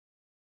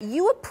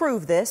You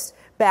approved this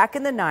back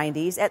in the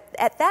 90s.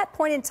 At that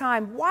point in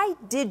time, why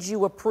did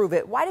you approve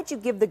it? Why did you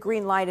give the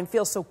green light and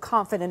feel so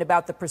confident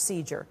about the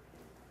procedure?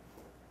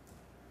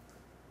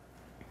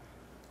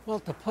 Well,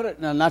 to put it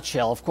in a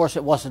nutshell, of course,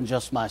 it wasn't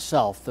just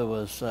myself. There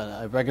was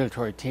a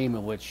regulatory team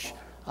in which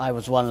I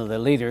was one of the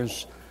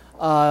leaders.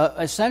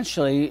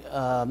 Essentially,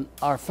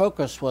 our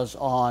focus was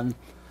on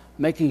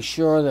making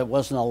sure there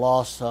wasn't a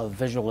loss of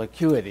visual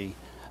acuity.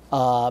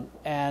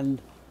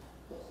 And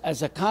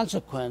as a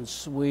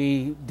consequence,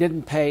 we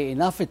didn't pay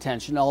enough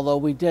attention, although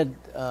we did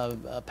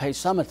pay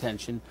some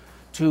attention,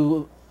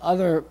 to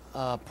other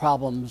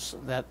problems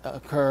that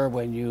occur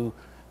when you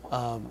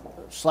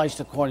slice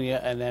the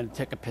cornea and then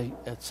take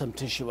some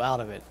tissue out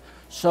of it.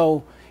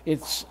 So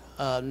it's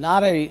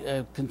not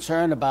a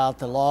concern about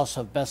the loss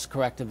of best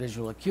corrected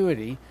visual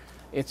acuity.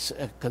 It's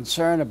a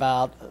concern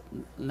about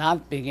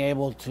not being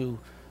able to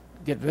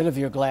get rid of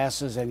your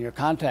glasses and your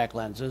contact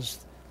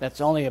lenses. That's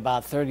only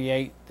about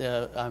only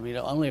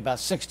about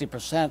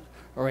 60%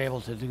 are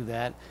able to do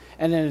that.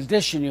 And in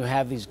addition, you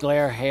have these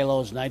glare,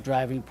 halos, night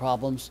driving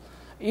problems,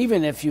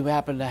 even if you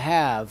happen to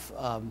have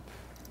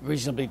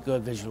reasonably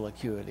good visual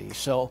acuity.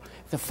 So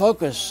the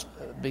focus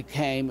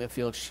became, if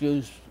you'll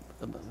excuse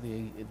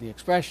the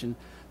expression,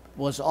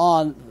 was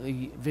on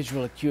the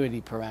visual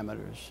acuity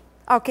parameters.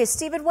 Okay,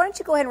 Stephen, why don't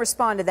you go ahead and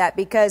respond to that?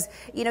 Because,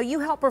 you know, you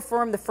helped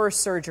perform the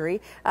first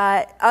surgery.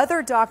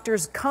 Other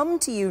doctors come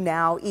to you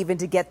now even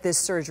to get this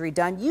surgery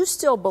done. You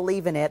still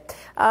believe in it.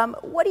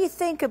 What do you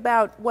think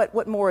about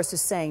what Morris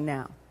is saying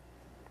now?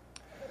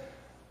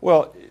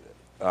 Well,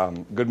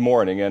 good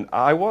morning, and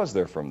I was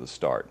there from the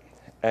start.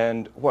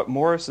 And what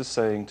Morris is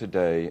saying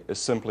today is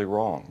simply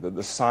wrong, that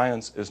the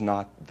science is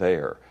not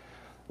there.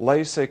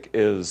 LASIK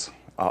is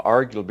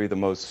arguably the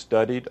most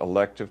studied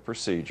elective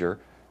procedure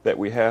that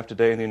we have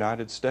today in the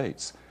United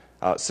States.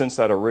 Since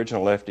that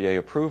original FDA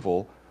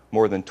approval,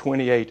 more than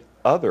 28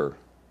 other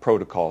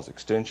protocols,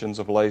 extensions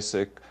of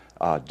LASIK,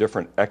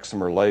 different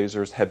excimer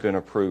lasers have been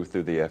approved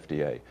through the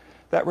FDA.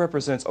 That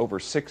represents over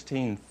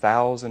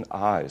 16,000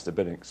 eyes that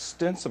have been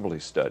extensively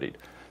studied,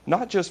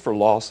 not just for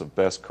loss of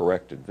best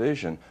corrected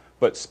vision,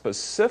 but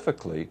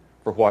specifically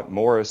for what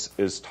Morris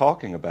is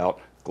talking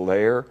about,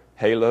 glare,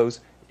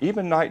 halos,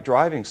 even night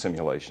driving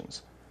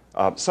simulations.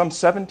 Some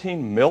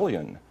 17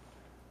 million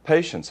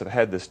patients have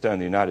had this done in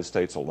the United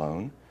States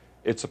alone.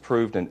 It's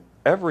approved in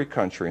every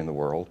country in the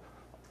world.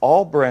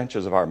 All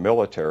branches of our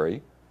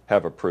military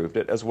have approved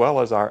it, as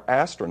well as our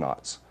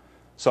astronauts.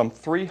 Some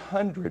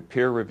 300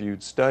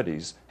 peer-reviewed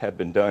studies have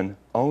been done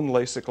on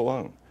LASIK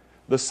alone.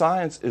 The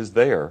science is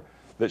there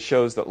that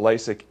shows that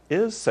LASIK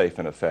is safe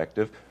and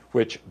effective,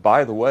 which,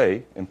 by the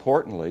way,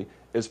 importantly,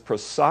 is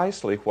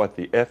precisely what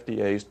the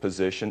FDA's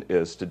position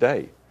is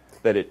today,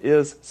 that it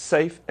is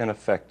safe and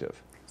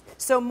effective.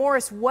 So,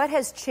 Morris, what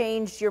has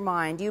changed your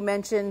mind? You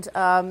mentioned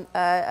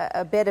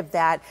a bit of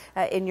that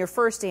in your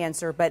first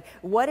answer, but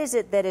what is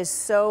it that is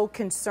so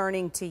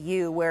concerning to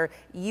you where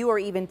you are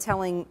even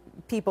telling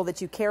people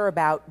that you care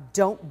about,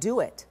 don't do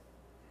it?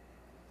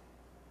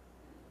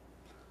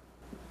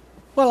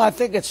 Well, I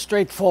think it's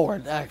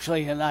straightforward,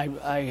 actually, and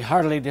I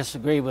heartily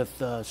disagree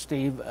with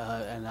Steve,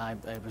 and I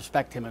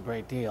respect him a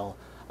great deal.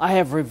 I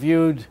have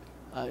reviewed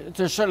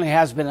there certainly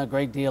has been a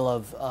great deal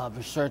of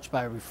research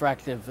by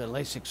refractive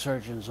LASIK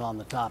surgeons on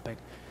the topic.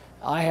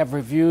 I have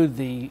reviewed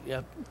the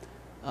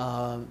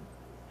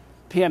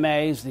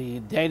PMAs, the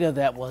data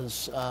that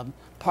was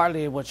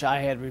partly which I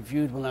had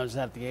reviewed when I was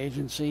at the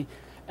agency,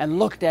 and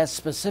looked at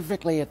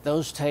specifically at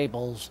those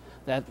tables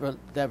that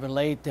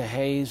relate to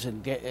haze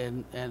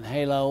and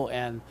halo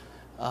and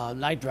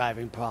night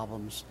driving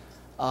problems.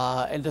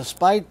 And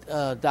despite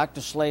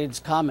Dr. Slade's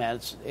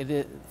comments,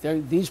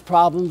 these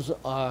problems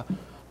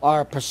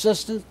are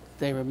persistent.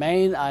 They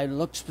remain. I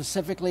looked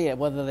specifically at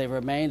whether they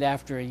remained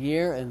after a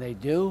year, and they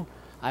do.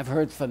 I've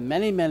heard from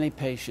many, many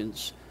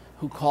patients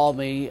who call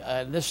me.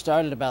 This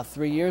started about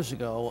 3 years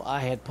ago. I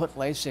had put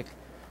LASIK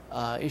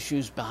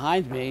issues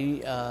behind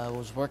me,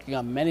 was working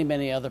on many,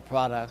 many other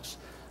products.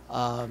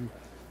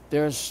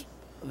 There's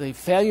the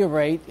failure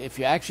rate, if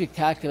you actually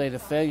calculate a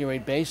failure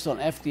rate based on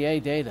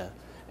FDA data,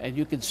 and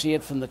you can see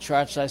it from the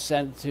charts I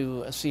sent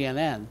to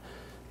CNN,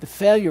 the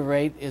failure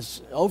rate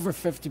is over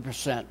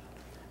 50%.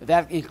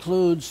 That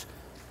includes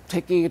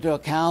taking into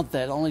account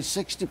that only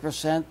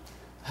 60%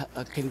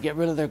 can get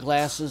rid of their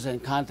glasses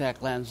and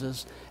contact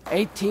lenses.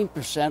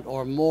 18%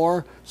 or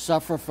more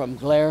suffer from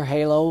glare,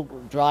 halo,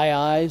 dry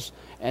eyes,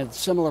 and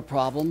similar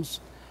problems.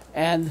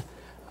 And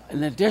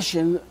in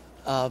addition,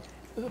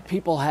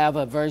 people have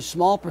a very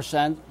small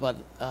percent, but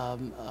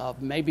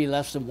maybe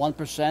less than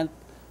 1%,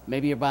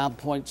 maybe around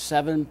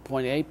 0.7,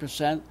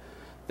 0.8%,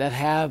 that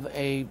have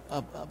a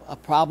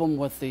problem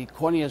with the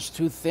cornea is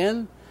too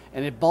thin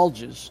and it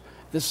bulges.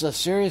 This is a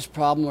serious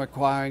problem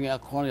requiring a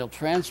corneal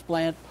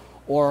transplant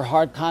or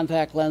hard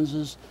contact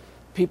lenses.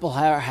 People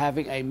are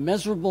having a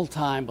miserable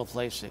time with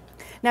LASIK.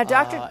 Now,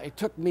 Doctor, it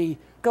took me.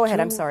 Go ahead.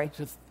 I'm sorry.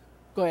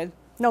 Go ahead.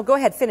 No, go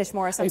ahead. Finish,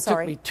 Morris. I'm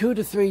sorry. It took me 2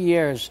 to 3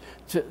 years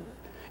to.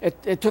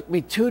 It took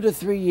me 2 to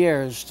 3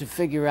 years to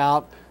figure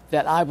out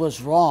that I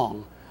was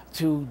wrong.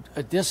 to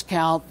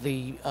discount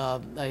the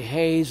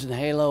haze and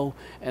halo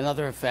and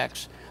other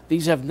effects.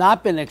 These have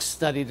not been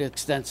studied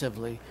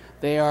extensively.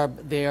 They are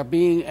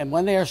being, and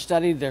when they are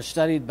studied, they're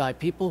studied by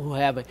people who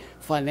have a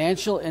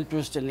financial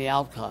interest in the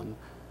outcome.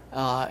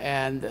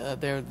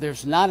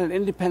 There's not an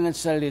independent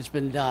study that's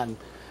been done.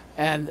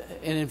 And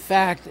in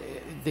fact,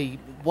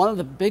 one of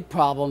the big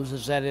problems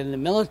is that in the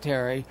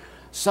military,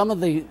 some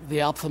of the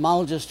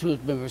ophthalmologists who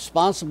have been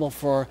responsible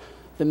for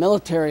the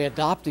military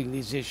adopting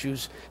these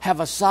issues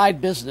have a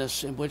side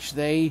business in which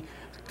they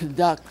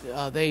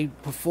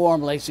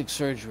perform LASIK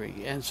surgery.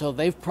 And so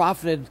they've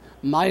profited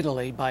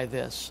mightily by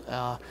this.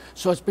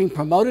 So it's being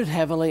promoted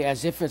heavily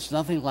as if it's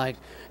nothing like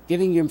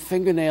getting your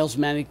fingernails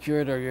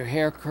manicured or your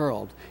hair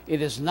curled.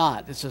 It is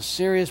not. It's a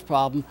serious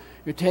problem.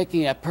 You're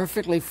taking a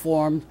perfectly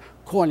formed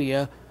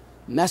cornea,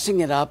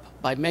 messing it up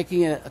by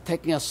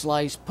taking a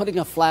slice, putting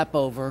a flap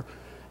over.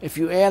 If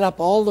you add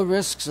up all the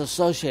risks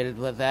associated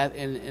with that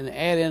and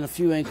add in a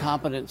few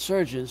incompetent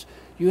surgeons,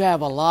 you have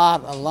a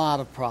lot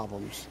of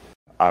problems.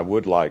 I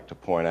would like to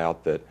point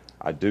out that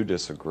I do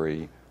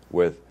disagree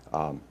with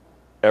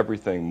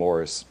everything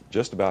Morris,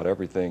 just about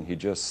everything he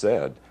just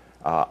said.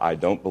 I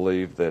don't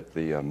believe that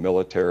the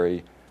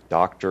military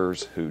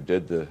doctors who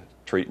did the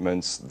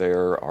treatments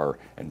there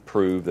and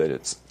prove that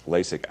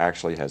LASIK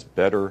actually has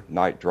better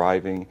night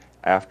driving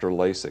after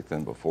LASIK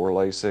than before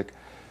LASIK.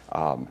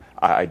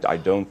 I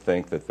don't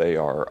think that they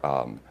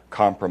are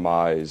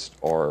compromised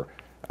or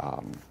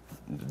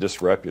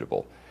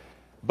disreputable.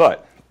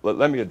 But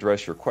let me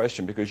address your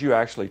question, because you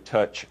actually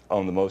touch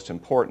on the most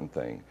important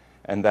thing,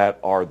 and that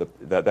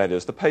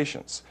is the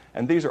patients.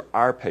 And these are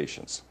our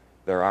patients.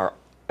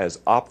 As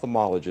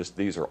ophthalmologists,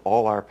 these are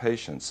all our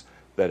patients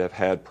that have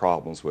had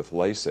problems with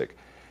LASIK.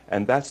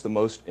 And that's the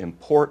most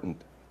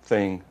important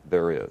thing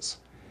there is.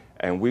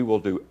 And we will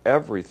do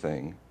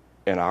everything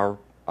in our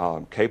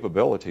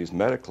capabilities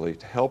medically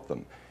to help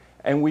them.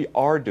 And we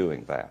are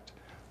doing that.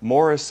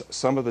 Morris,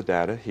 some of the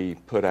data he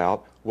put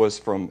out was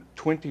from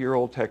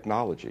 20-year-old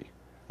technology.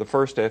 The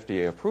first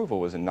FDA approval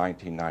was in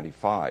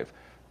 1995,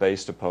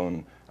 based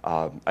upon,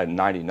 and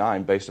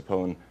 99, based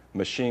upon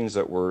machines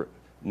that were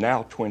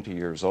now 20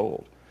 years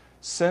old.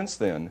 Since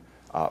then,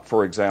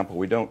 for example,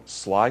 we don't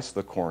slice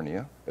the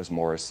cornea, as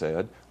Morris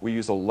said. We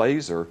use a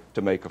laser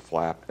to make a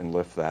flap and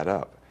lift that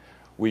up.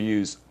 We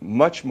use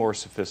much more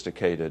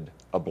sophisticated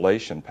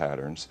ablation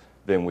patterns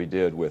than we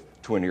did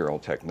with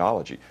 20-year-old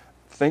technology.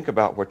 Think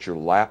about what your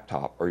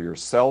laptop or your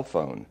cell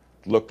phone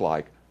looked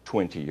like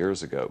 20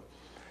 years ago.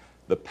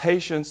 The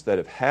patients that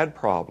have had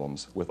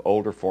problems with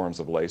older forms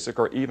of LASIK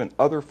or even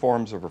other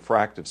forms of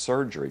refractive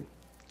surgery,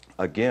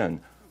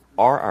 again,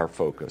 are our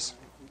focus,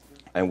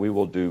 and we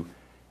will do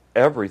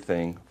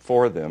everything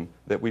for them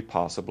that we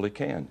possibly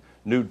can.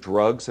 New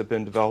drugs have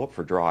been developed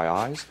for dry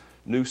eyes,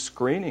 new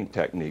screening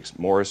techniques.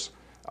 Morris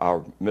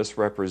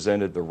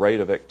misrepresented the rate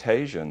of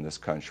ectasia in this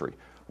country.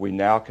 We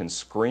now can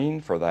screen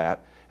for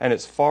that, and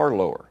it's far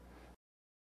lower